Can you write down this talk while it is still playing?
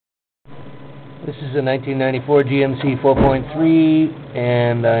This is a 1994 GMC 4.3,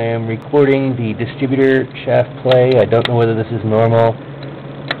 and I am recording the distributor shaft play. I don't know whether this is normal.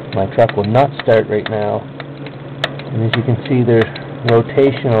 My truck will not start right now. And as you can see, there's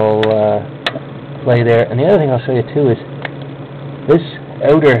rotational play there. And the other thing I'll show you too is this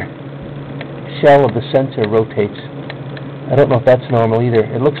outer shell of the sensor rotates. I don't know if that's normal either.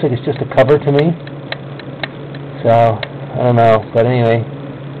 It looks like it's just a cover to me. So, I don't know. But anyway,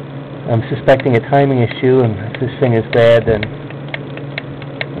 I'm suspecting a timing issue, and if this thing is bad, then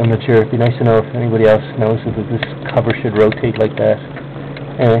I'm not sure. It'd be nice to know if anybody else knows if this cover should rotate like that.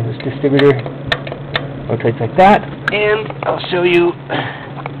 Anyway, this distributor rotates like that, and I'll show you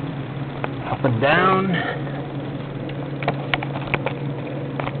up and down.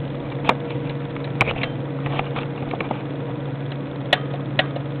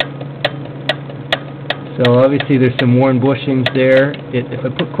 So obviously there's some worn bushings there. If I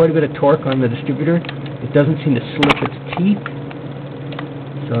put quite a bit of torque on the distributor, it doesn't seem to slip its teeth.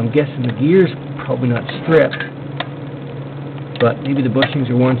 So I'm guessing the gear's probably not stripped. But maybe the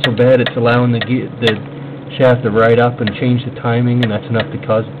bushings are worn so bad it's allowing the shaft to ride up and change the timing, and that's enough to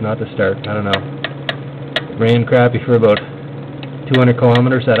cause it not to start. I don't know. It ran crappy for about 200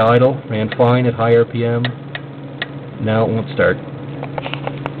 kilometers at idle. Ran fine at high RPM. Now it won't start.